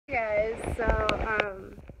Guys,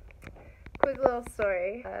 so quick little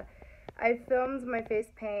story. I filmed my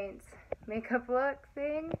face paint makeup look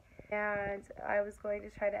thing, and I was going to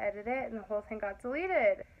try to edit it, and the whole thing got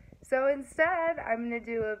deleted. So instead, I'm gonna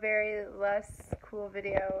do a very less cool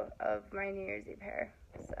video of my New Year's Eve hair.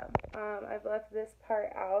 So I've left this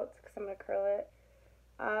part out because I'm gonna curl it.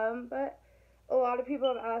 But a lot of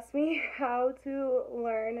people have asked me how to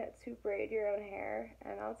learn to braid your own hair,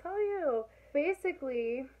 and I'll tell you.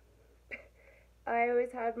 Basically, I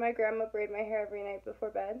always had my grandma braid my hair every night before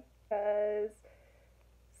bed because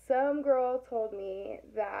some girl told me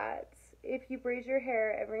that if you braid your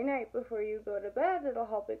hair every night before you go to bed, it'll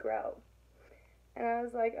help it grow. And I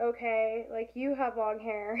was like, okay, like you have long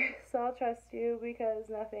hair, so I'll trust you because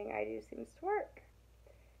nothing I do seems to work.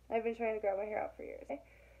 I've been trying to grow my hair out for years.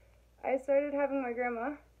 I started having my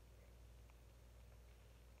grandma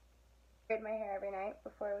braid my hair every night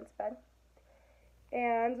before I went to bed.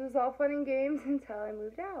 And it was all fun and games until I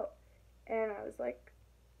moved out. And I was like,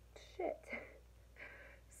 shit.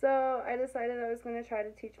 So I decided I was going to try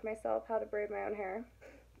to teach myself how to braid my own hair.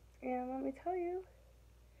 And let me tell you,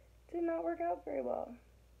 it did not work out very well.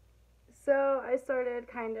 So I started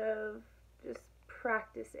kind of just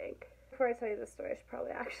practicing. Before I tell you this story, I should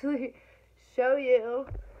probably actually show you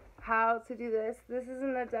how to do this. This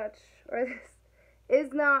isn't a Dutch, or this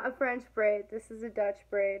is not a French braid. This is a Dutch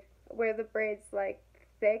braid, where the braid's like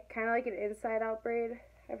thick, kind of like an inside out braid,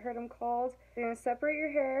 I've heard them called. You're going to separate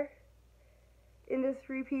your hair into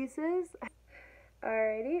 3 pieces.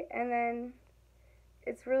 Alrighty, and then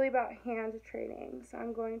it's really about hand training. So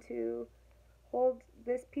I'm going to hold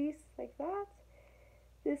this piece like that,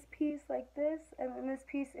 this piece like this, and then this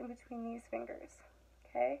piece in between these fingers.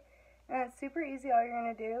 Okay? And it's super easy. All you're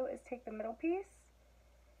going to do is take the middle piece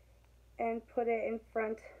and put it in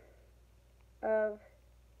front of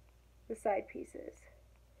the side pieces.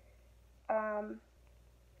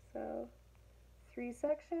 So 3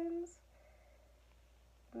 sections,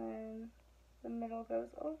 and then the middle goes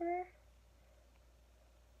over,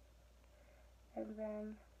 and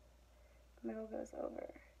then the middle goes over.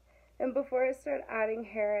 And before I start adding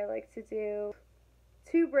hair, I like to do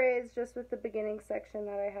 2 braids just with the beginning section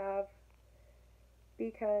that I have,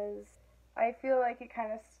 because I feel like it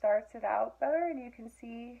kind of starts it out better and you can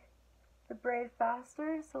see the braid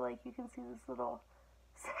faster. So like you can see this little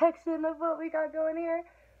section of what we got going here.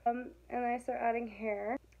 And then I start adding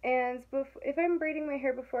hair. And if I'm braiding my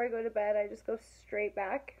hair before I go to bed, I just go straight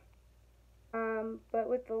back. But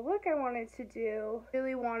with the look I wanted to do, I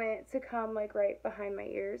really want it to come like right behind my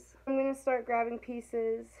ears. I'm going to start grabbing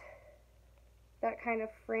pieces that kind of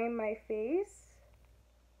frame my face.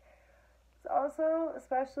 It's also,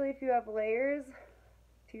 especially if you have layers,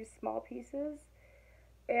 2 small pieces.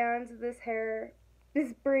 And this hair,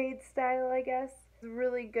 this braid style, I guess, is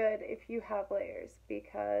really good if you have layers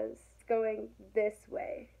because it's going this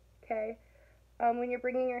way, okay? When you're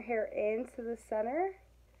bringing your hair into the center,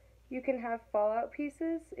 you can have fallout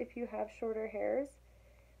pieces if you have shorter hairs.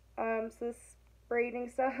 So this braiding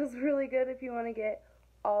style is really good if you want to get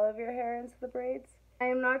all of your hair into the braids. I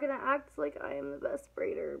am not going to act like I am the best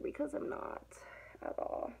braider because I'm not at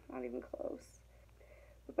all, not even close.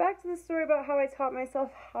 But back to the story about how I taught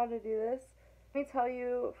myself how to do this. Let me tell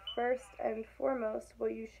you first and foremost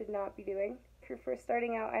what you should not be doing. If you're first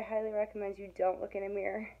starting out, I highly recommend you don't look in a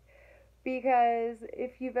mirror. Because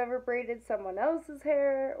if you've ever braided someone else's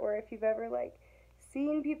hair, or if you've ever like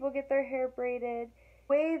seen people get their hair braided,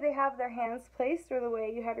 the way they have their hands placed or the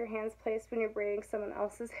way you have your hands placed when you're braiding someone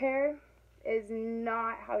else's hair is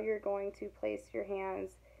not how you're going to place your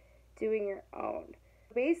hands doing your own.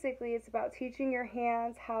 Basically, it's about teaching your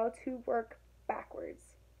hands how to work backwards.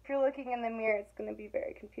 If you're looking in the mirror, it's going to be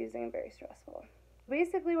very confusing and very stressful.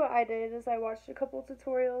 Basically, what I did is I watched a couple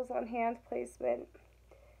tutorials on hand placement.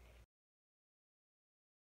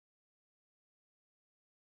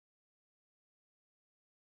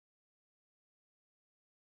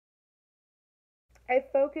 I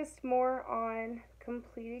focused more on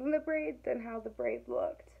completing the braid than how the braid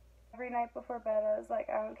looked. Every night before bed, I was like,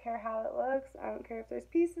 I don't care how it looks. I don't care if there's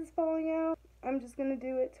pieces falling out. I'm just going to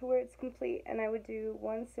do it to where it's complete. And I would do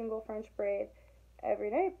 1 single French braid every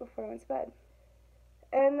night before I went to bed.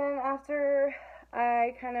 And then after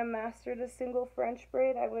I kind of mastered a single French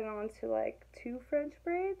braid, I went on to like 2 French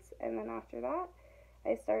braids. And then after that,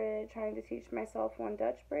 I started trying to teach myself 1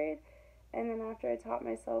 Dutch braid. And then after I taught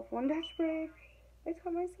myself 1 Dutch braid, I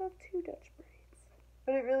taught myself 2 Dutch braids.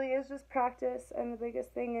 But it really is just practice, and the biggest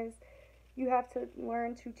thing is you have to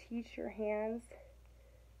learn to teach your hands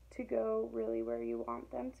to go really where you want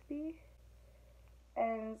them to be.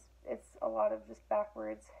 And it's a lot of just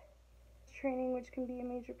backwards training, which can be a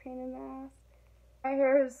major pain in the ass. My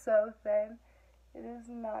hair is so thin. It is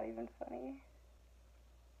not even funny.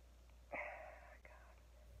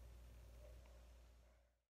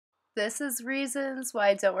 This is reasons why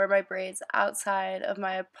I don't wear my braids outside of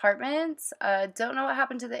my apartment. Don't know what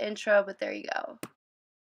happened to the intro, but there you go.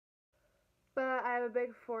 But I have a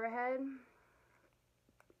big forehead,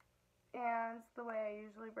 and the way I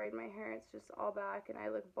usually braid my hair, it's just all back, and I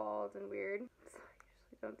look bald and weird, so I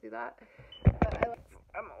usually don't do that. But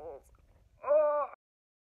I'm old. Oh!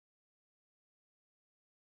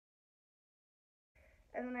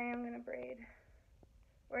 And then I am gonna braid,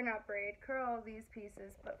 or not braid, curl these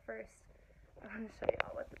pieces, but first I want to show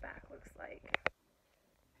y'all what the back looks like.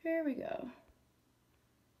 Here we go.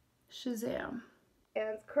 Shazam.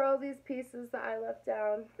 And curl these pieces that I left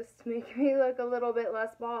down just to make me look a little bit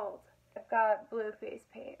less bald. I've got blue face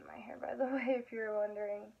paint in my hair, by the way, if you're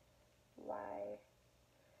wondering why.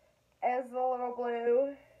 As a little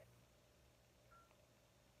blue.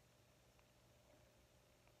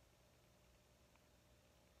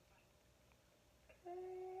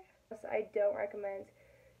 Okay. So I don't recommend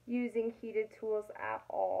using heated tools at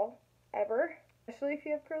all, ever, especially if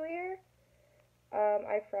you have curly hair.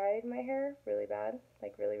 I fried my hair really bad,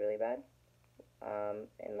 like really, really bad,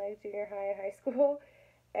 in like junior high school,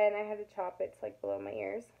 and I had to chop it to like below my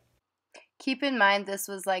ears. Keep in mind this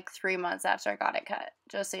was like 3 months after I got it cut,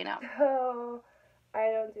 just so you know. So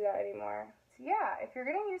I don't do that anymore. So yeah, if you're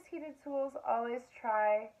gonna use heated tools, always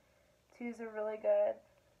try to use a really good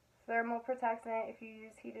thermal protectant if you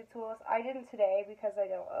use heated tools. I didn't today because I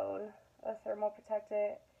don't own a thermal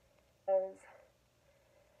protectant, because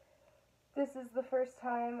this is the first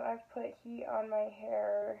time I've put heat on my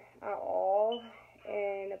hair at all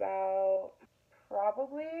in about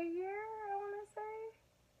probably a year, I want to say.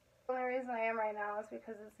 The only reason I am right now is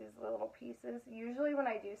because it's these little pieces. Usually when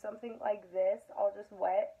I do something like this, I'll just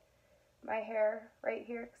wet my hair right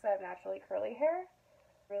here because I have naturally curly hair.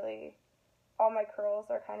 Really, all my curls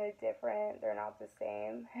are kind of different. They're not the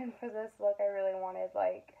same. And for this look, I really wanted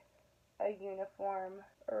like a uniform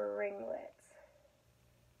ringlet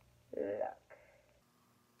look.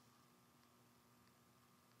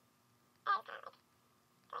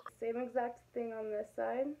 Same exact thing on this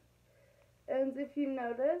side. And if you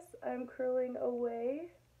notice, I'm curling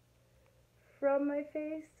away from my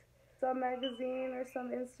face. Some magazine or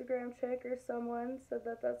some Instagram chick or someone said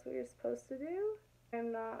that that's what you're supposed to do.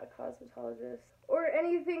 I'm not a cosmetologist or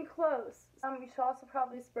anything close. You should also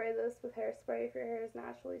probably spray this with hairspray if your hair is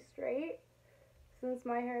naturally straight. Since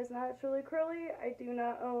my hair is naturally curly, I do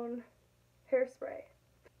not own hairspray.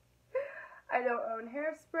 I don't own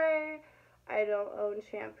hairspray. I don't own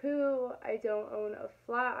shampoo. I don't own a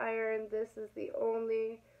flat iron. This is the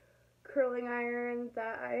only curling iron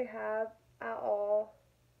that I have at all.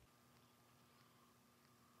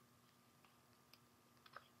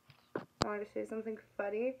 I wanted to show you something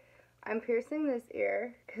funny. I'm piercing this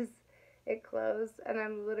ear because it closed, and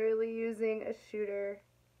I'm literally using a shooter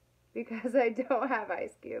because I don't have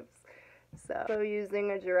ice cubes. So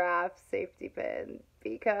using a giraffe safety pin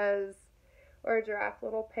because, or a giraffe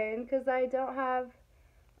little pin because I don't have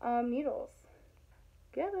needles.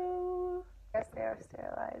 Ghetto. Yes, they are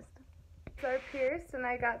sterilized. So I pierced and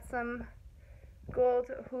I got some gold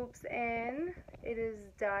hoops in. It is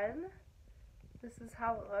done. This is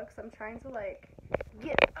how it looks. I'm trying to like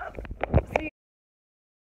get up so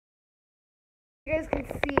you guys can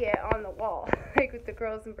see it on the wall, like with the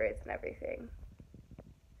curls and braids and everything.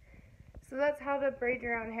 So that's how to braid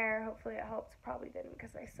your own hair. Hopefully it helped. Probably didn't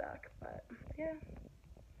because I suck, but yeah.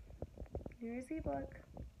 New Year's Eve look.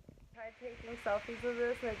 I tried taking selfies of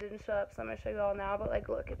this and it didn't show up, so I'm going to show you all now, but like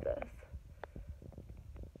look at this.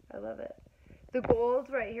 I love it. The gold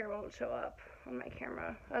right here won't show up on my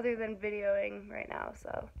camera, other than videoing right now,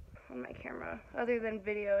 so.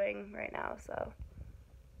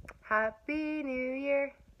 Happy New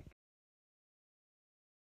Year.